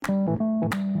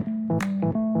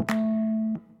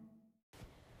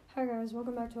guys,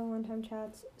 welcome back to our One-Time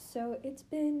Chats. So it's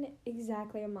been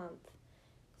exactly a month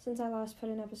since I last put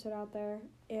an episode out there,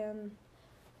 and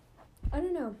I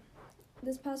don't know,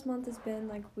 this past month has been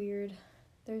weird.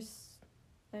 There's,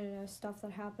 stuff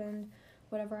that happened,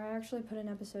 whatever. I actually put an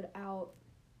episode out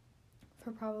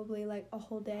for probably a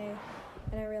whole day,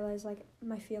 and I realized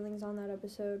my feelings on that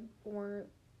episode weren't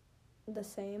the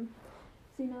same.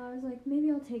 So I was maybe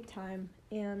I'll take time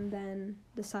and then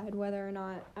decide whether or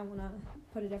not I want to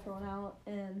put a different one out.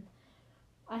 And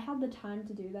I had the time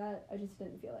to do that. I just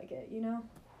didn't feel like it,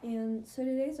 And so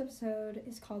today's episode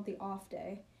is called The Off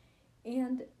Day.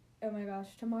 And, oh my gosh,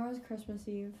 tomorrow's Christmas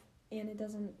Eve, and it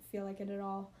doesn't feel like it at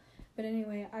all. But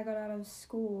anyway, I got out of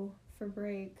school for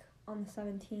break on the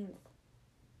 17th.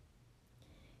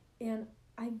 And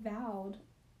I vowed,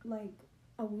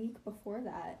 a week before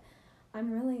that, I'm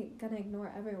really gonna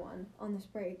ignore everyone on this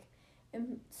break.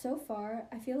 And so far,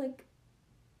 I feel like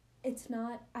it's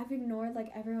not, I've ignored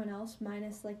everyone else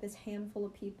minus this handful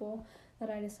of people that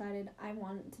I decided I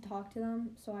want to talk to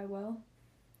them, so I will.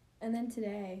 And then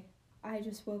today, I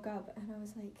just woke up and I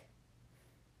was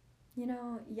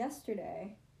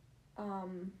yesterday,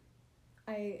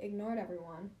 I ignored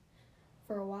everyone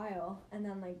for a while, and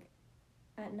then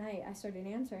at night I started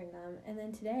answering them, and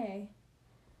then today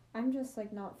I'm just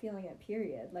not feeling it,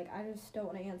 period. I just don't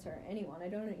want to answer anyone. I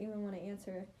don't even want to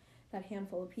answer that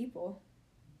handful of people.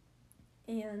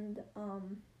 And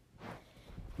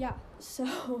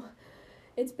so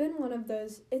it's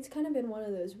kind of been one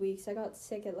of those weeks. I got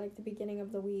sick at the beginning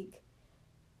of the week,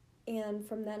 and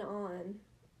from then on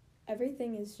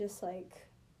everything is just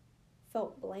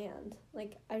felt bland.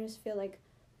 I just feel like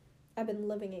I've been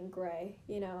living in gray,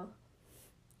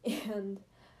 and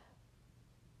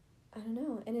I don't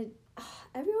know, and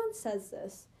everyone says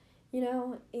this,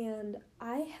 and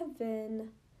I have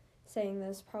been saying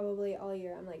this probably all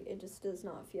year. I'm it just does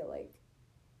not feel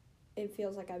it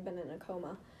feels like I've been in a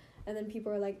coma. And then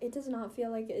people are it does not feel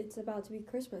like it's about to be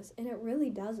Christmas, and it really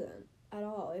doesn't at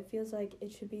all. It feels like it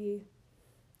should be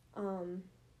kind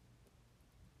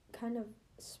of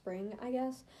spring, I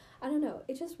guess. I don't know.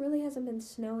 It just really hasn't been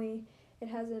snowy. It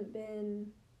hasn't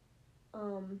been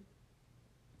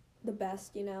the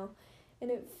best, and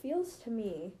it feels to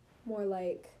me more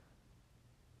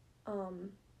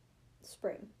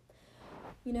spring.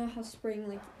 You know how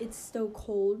spring, it's still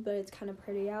cold, but it's kind of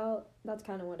pretty out? That's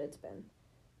kind of what it's been.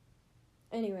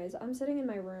 Anyways, I'm sitting in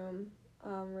my room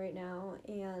right now,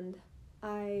 and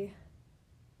I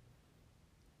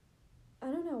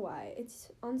don't know why.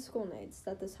 It's on school nights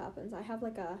that this happens. I have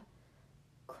a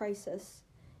crisis,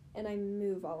 and I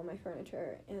move all of my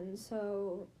furniture, and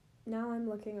so now I'm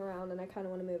looking around and I kind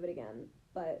of want to move it again,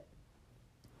 but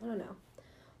I don't know.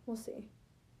 We'll see.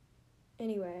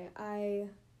 Anyway, I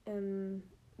am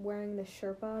wearing the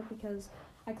Sherpa because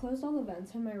I closed all the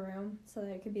vents in my room so that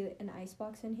it could be an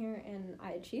icebox in here, and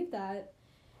I achieved that,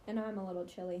 and now I'm a little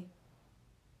chilly.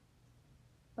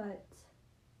 But,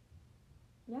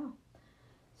 yeah.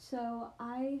 So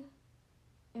I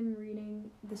am reading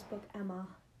this book, Emma.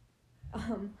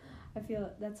 I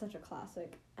feel that's such a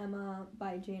classic. Emma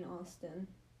by Jane Austen.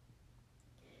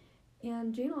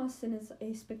 And Jane Austen is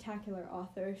a spectacular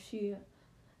author. She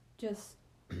just,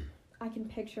 I can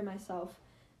picture myself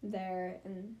there,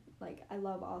 and I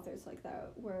love authors like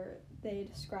that where they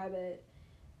describe it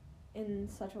in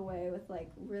such a way with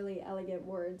really elegant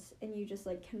words, and you just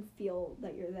can feel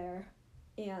that you're there.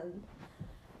 And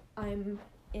I'm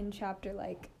in chapter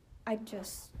I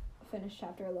just finished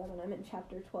chapter 11. I'm in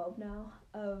chapter 12 now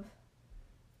of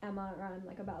Emma, or I'm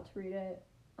about to read it.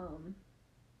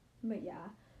 But yeah,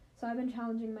 so I've been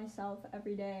challenging myself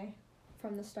every day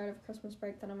from the start of Christmas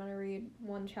break that I'm going to read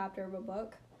one chapter of a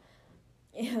book,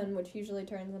 and which usually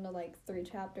turns into 3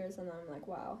 chapters, and then I'm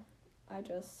wow.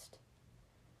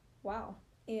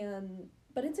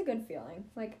 But it's a good feeling.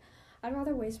 I'd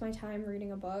rather waste my time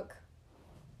reading a book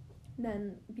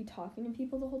than be talking to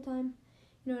people the whole time.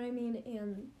 You know what I mean?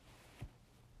 And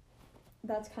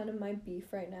that's kind of my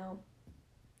beef right now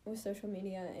with social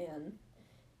media and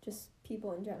just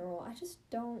people in general. I just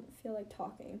don't feel like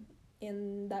talking,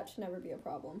 and that should never be a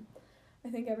problem. I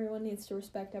think everyone needs to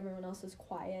respect everyone else's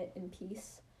quiet and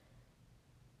peace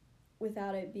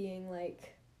without it being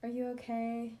are you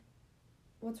okay?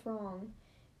 What's wrong?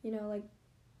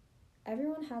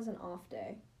 Everyone has an off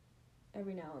day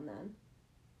every now and then.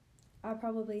 I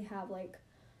probably have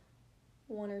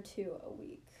 1 or 2 a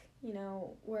week,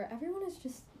 where everyone is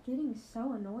just getting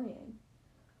so annoying.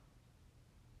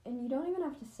 And you don't even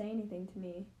have to say anything to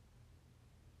me.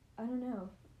 I don't know.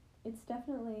 It's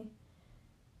definitely,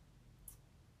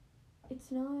 it's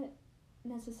not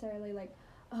necessarily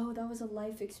oh, that was a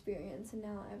life experience and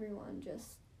now everyone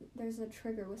just, there's a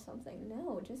trigger with something.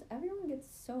 No, just everyone gets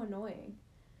so annoying.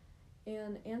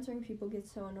 And answering people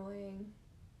gets so annoying.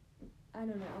 I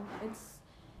don't know.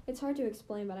 It's hard to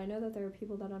explain, but I know that there are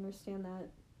people that understand that.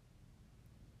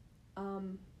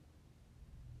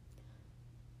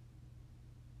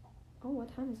 Oh,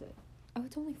 what time is it? Oh,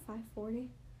 it's only 5:40.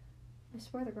 I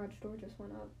swear the garage door just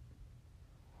went up.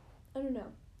 I don't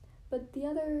know. But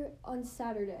on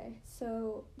Saturday,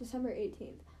 so December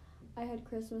 18th, I had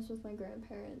Christmas with my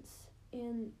grandparents.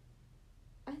 And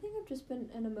I think I've just been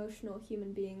an emotional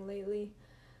human being lately.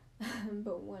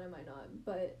 But when am I not?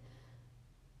 But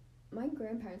my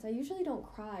grandparents, I usually don't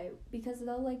cry because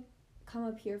they'll, like, come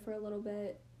up here for a little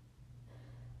bit.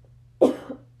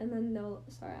 And then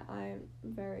sorry, I'm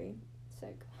very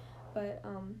sick. But,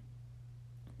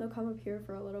 they'll come up here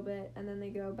for a little bit, and then they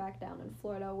go back down in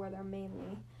Florida where they're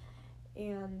mainly.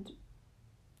 And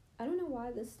I don't know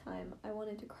why this time I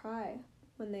wanted to cry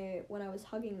when I was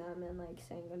hugging them and, like,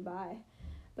 saying goodbye.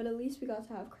 But at least we got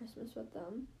to have Christmas with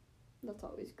them. That's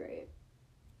always great.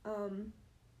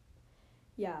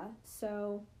 Yeah,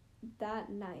 so that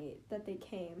night that they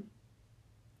came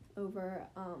over,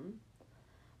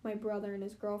 my brother and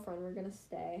his girlfriend were gonna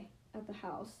stay at the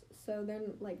house. So they're,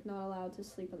 like, not allowed to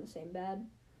sleep in the same bed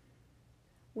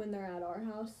when they're at our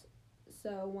house.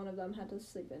 So one of them had to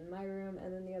sleep in my room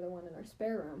and then the other one in our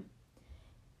spare room.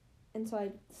 And so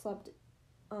I slept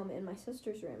in my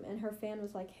sister's room, and her fan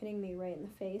was, like, hitting me right in the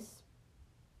face.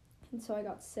 And so I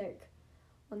got sick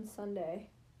on Sunday,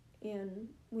 and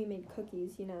we made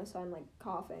cookies, so I'm, like,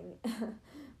 coughing.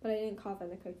 But I didn't cough in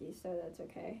the cookies, so that's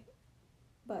okay.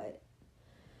 But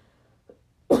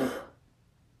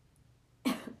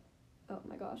oh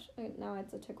my gosh, now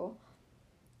it's a tickle.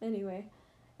 Anyway,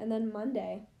 and then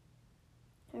Monday,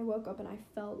 I woke up and I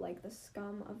felt like the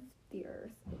scum of the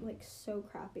earth, like, so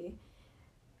crappy.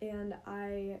 And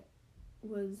I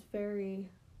was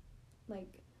very,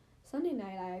 like, Sunday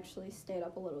night I actually stayed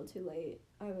up a little too late.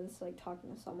 I was, like,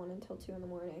 talking to someone until 2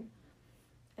 a.m.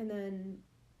 And then,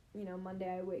 Monday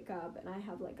I wake up and I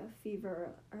have, like, a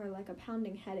fever or, like, a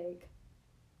pounding headache.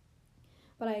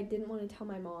 But I didn't want to tell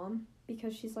my mom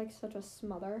because she's, like, such a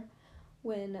smother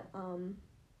when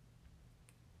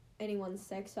anyone's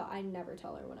sick, so I never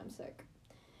tell her when I'm sick.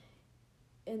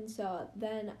 And so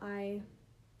then I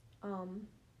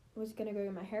was gonna go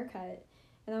get my hair cut,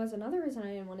 and that was another reason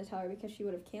I didn't want to tell her, because she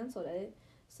would have canceled it.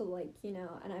 So, like,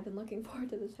 and I've been looking forward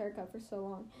to this haircut for so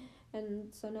long.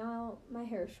 And so now my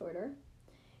hair is shorter,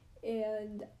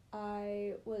 and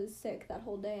I was sick that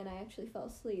whole day, and I actually fell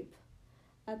asleep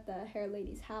at the hair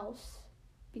lady's house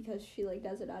because she, like,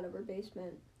 does it out of her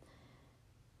basement.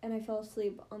 And I fell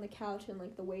asleep on the couch in,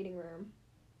 like, the waiting room.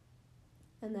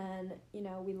 And then,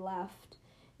 we left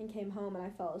and came home, and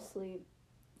I fell asleep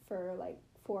for, like,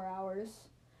 4 hours.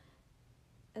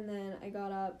 And then I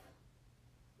got up.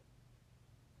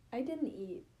 I didn't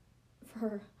eat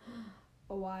for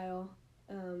a while.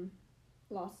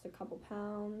 Lost a couple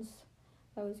pounds.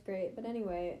 That was great. But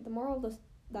anyway, the moral of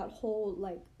that whole,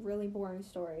 like, really boring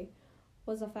story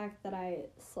was the fact that I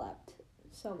slept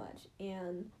so much.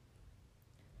 And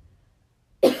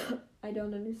I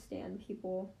don't understand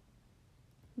people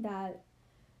that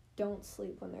don't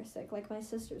sleep when they're sick. Like, my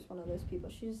sister's one of those people.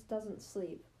 She just doesn't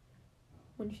sleep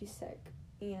when she's sick.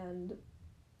 And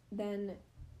then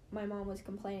my mom was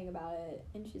complaining about it,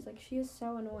 and she's like, she is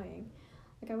so annoying.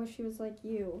 Like, I wish she was like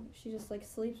you. She just, like,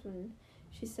 sleeps when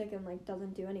she's sick and, like,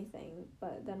 doesn't do anything.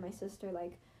 But then my sister,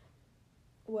 like,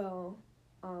 will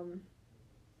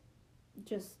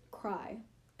just cry,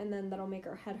 and then that'll make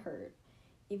her head hurt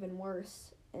even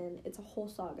worse, and it's a whole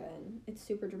saga, and it's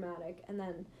super dramatic. And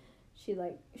then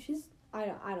I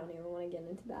don't even want to get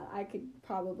into that. I could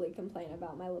probably complain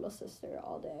about my little sister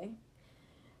all day.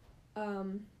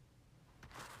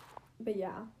 But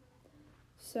yeah,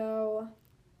 so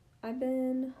I've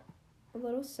been a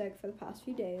little sick for the past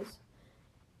few days.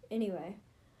 Anyway,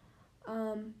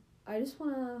 I just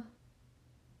wanna,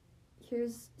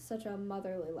 here's such a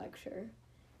motherly lecture.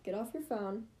 Get off your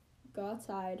phone, go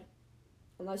outside,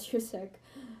 unless you're sick,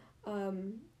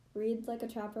 read, like, a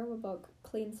chapter of a book,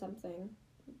 clean something,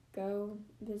 go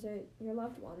visit your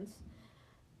loved ones,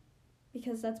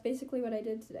 because that's basically what I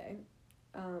did today.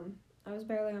 I was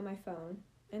barely on my phone,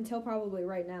 until probably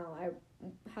right now. I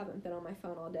haven't been on my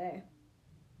phone all day.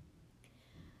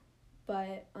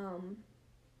 But,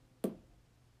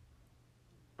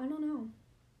 I don't know.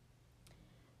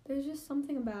 There's just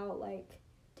something about, like,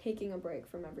 taking a break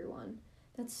from everyone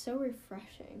that's so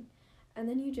refreshing. And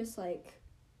then you just, like,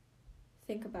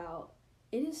 think about,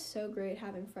 it is so great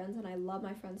having friends, and I love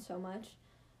my friends so much.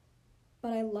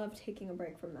 but I love taking a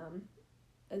break from them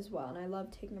as well, and I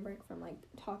love taking a break from, like,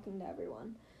 talking to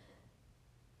everyone.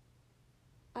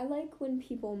 I like when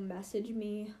people message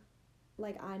me,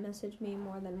 like, iMessage me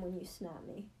more than when you snap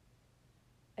me.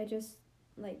 I just,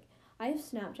 like, I have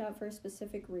Snapchat for a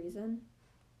specific reason,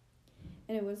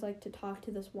 and it was, like, to talk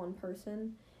to this one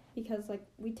person, because, like,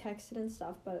 we texted and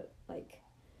stuff, but, like,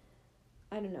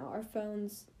 I don't know, our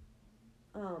phones,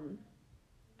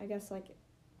 I guess, like,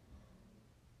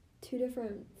 2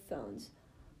 different phones,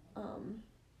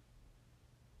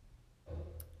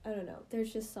 I don't know,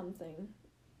 there's just something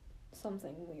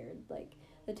weird, like,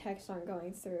 the texts aren't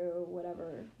going through,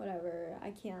 whatever,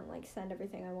 I can't, like, send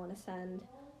everything I want to send.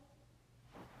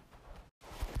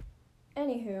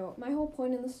 Anywho, my whole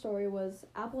point in the story was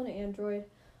Apple and Android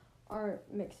aren't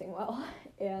mixing well,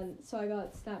 and so I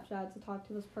got Snapchat to talk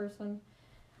to this person.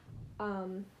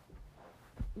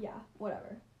 Yeah,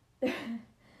 whatever.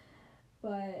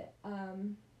 But, I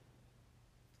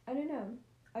don't know,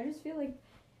 I just feel like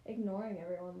ignoring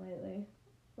everyone lately,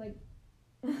 like,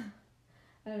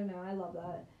 I don't know, I love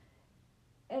that.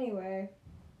 Anyway,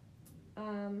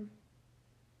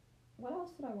 what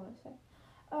else did I want to say?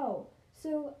 Oh,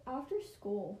 so after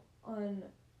school on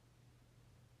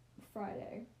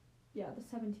Friday, yeah, the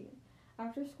 17th,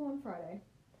 after school on Friday,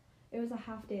 it was a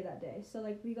half day that day, so,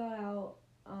 like, we got out,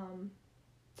 I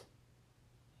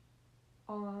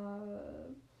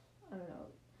don't know,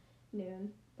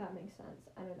 noon, that makes sense,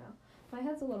 I don't know, my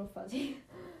head's a little fuzzy.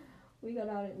 We got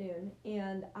out at noon,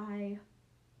 and I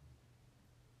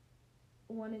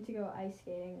wanted to go ice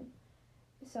skating,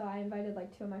 so I invited,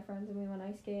 like, 2 of my friends, and we went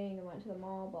ice skating and went to the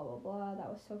mall, blah, blah, blah. That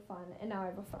was so fun, and now I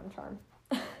have a phone charm.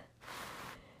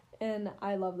 And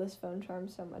I love this phone charm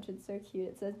so much. It's so cute.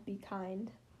 It says, "Be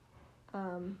kind." It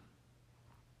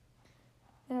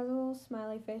has a little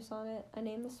smiley face on it. I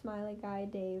named the smiley guy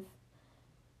Dave.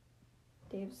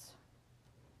 Dave's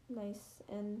nice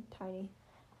and tiny.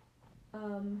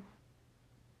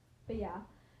 But yeah,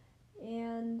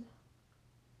 and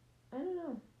I don't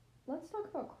know. Let's talk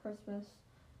about Christmas.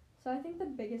 So I think the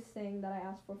biggest thing that I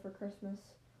asked for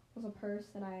Christmas was a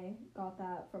purse, and I got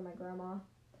that from my grandma.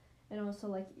 And also,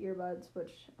 like, earbuds,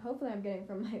 which hopefully I'm getting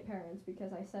from my parents,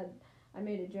 because I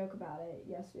made a joke about it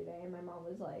yesterday, and my mom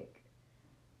was like,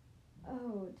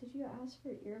 "Oh, did you ask for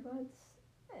earbuds?"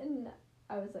 And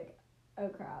I was like, "Oh,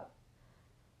 crap."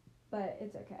 But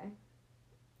it's okay.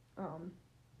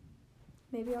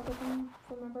 Maybe I'll get them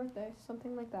for my birthday,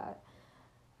 something like that.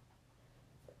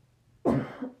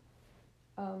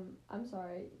 I'm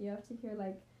sorry, you have to hear,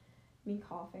 like, me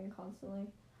coughing constantly.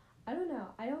 I don't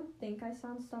know, I don't think I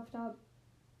sound stuffed up,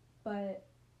 but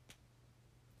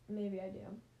maybe I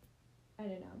do. I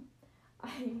don't know.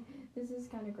 This is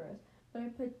kind of gross, but I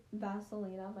put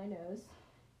Vaseline on my nose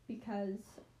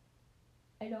because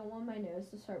I don't want my nose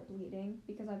to start bleeding,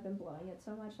 because I've been blowing it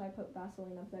so much, so I put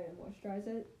Vaseline up there to moisturize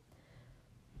it.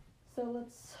 So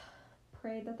let's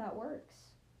pray that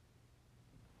works.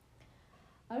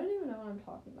 I don't even know what I'm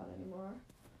talking about anymore.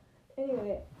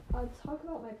 Anyway, I'll talk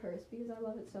about my purse because I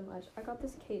love it so much. I got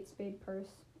this Kate Spade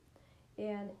purse,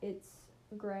 and it's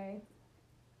gray.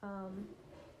 I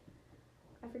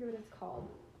forget what it's called.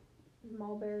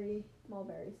 Mulberry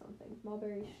something.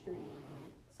 Mulberry Street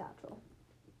satchel,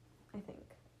 I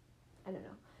think. I don't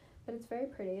know. But it's very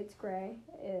pretty. It's gray.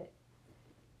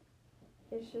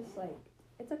 It's just, like,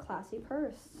 it's a classy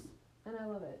purse, and I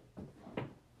love it.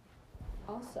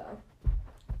 Also,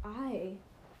 I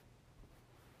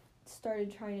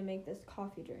started trying to make this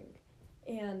coffee drink,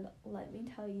 and let me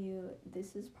tell you,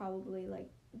 this is probably, like,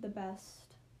 the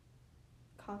best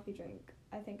coffee drink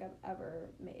I think I've ever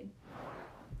made.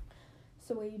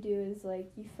 So what you do is,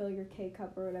 like, you fill your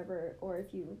K-cup or whatever, or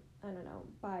if you, I don't know,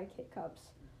 buy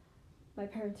K-cups. My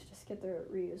parents just get their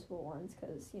reusable ones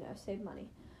because, you know, save money.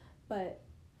 But,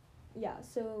 yeah,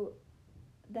 so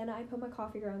then I put my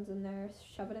coffee grounds in there,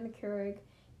 shove it in the Keurig,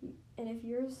 and if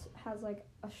yours has, like,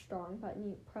 a strong button,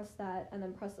 you press that, and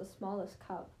then press the smallest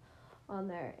cup on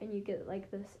there, and you get,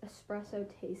 like, this espresso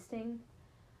tasting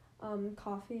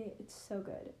coffee. It's so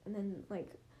good. And then,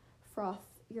 like,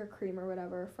 froth your cream or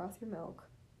whatever, froth your milk.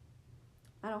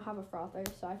 I don't have a frother,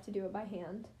 so I have to do it by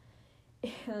hand.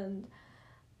 And,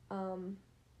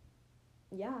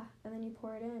 yeah, and then you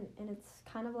pour it in, and it's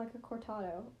kind of like a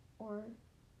cortado, or,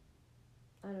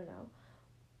 I don't know,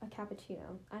 a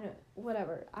cappuccino. I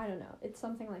don't know. It's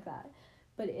something like that.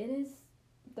 But it is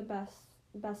the best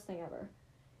thing ever.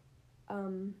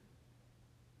 I'm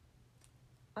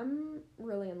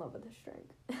really in love with this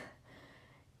drink.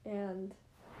 And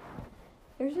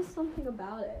there's just something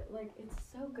about it. Like, it's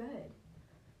so good.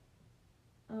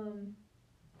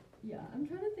 Yeah, I'm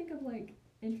trying to think of, like,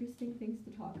 interesting things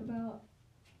to talk about.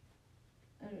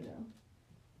 I don't know.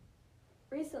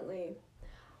 Recently,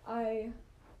 I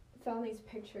found these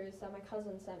pictures that my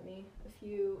cousin sent me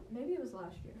maybe it was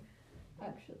last year,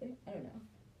 actually, I don't know.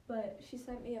 But she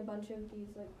sent me a bunch of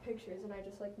these, like, pictures, and I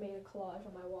just, like, made a collage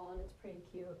on my wall, and it's pretty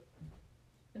cute.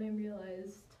 And I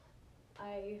realized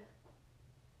I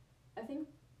think,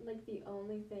 like, the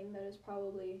only thing that has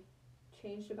probably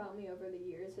changed about me over the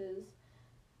years is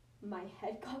my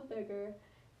head got bigger,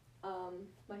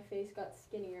 my face got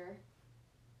skinnier,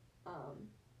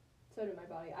 so did my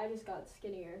body. I just got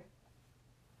skinnier,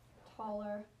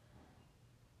 taller,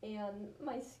 and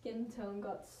my skin tone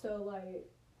got so light.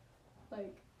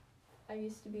 Like, I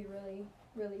used to be really,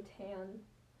 really tan,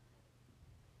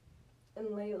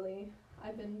 and lately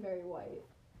I've been very white.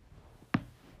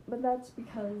 But that's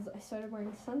because I started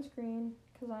wearing sunscreen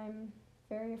because I'm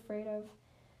very afraid of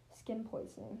skin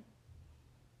poisoning.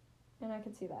 And I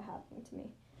could see that happening to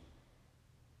me.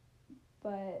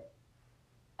 But,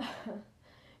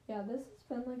 yeah, this has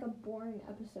been, like, a boring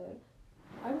episode.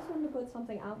 I just wanted to put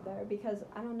something out there because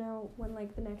I don't know when,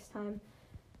 like, the next time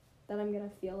that I'm gonna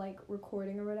feel like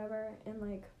recording or whatever, and,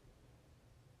 like,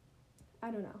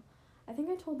 I don't know. I think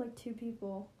I told, like, 2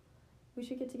 people we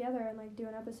should get together and, like, do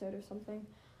an episode or something.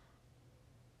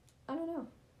 I don't know.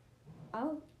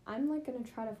 I'm, like, gonna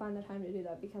try to find the time to do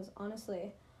that because,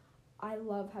 honestly, I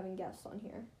love having guests on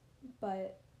here,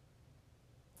 but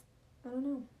I don't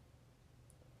know.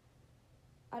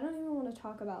 I don't even want to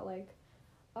talk about, like,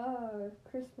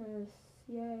 Christmas,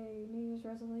 yay, New Year's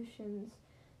resolutions,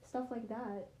 stuff like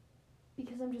that,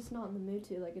 because I'm just not in the mood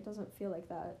to. Like, it doesn't feel like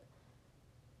that.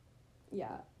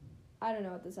 Yeah, I don't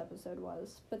know what this episode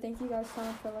was, but thank you guys so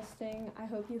much for listening. I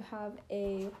hope you have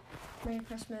a Merry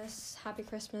Christmas, Happy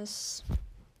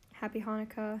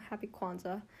Hanukkah, Happy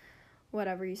Kwanzaa,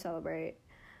 whatever you celebrate.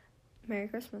 Merry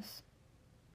Christmas.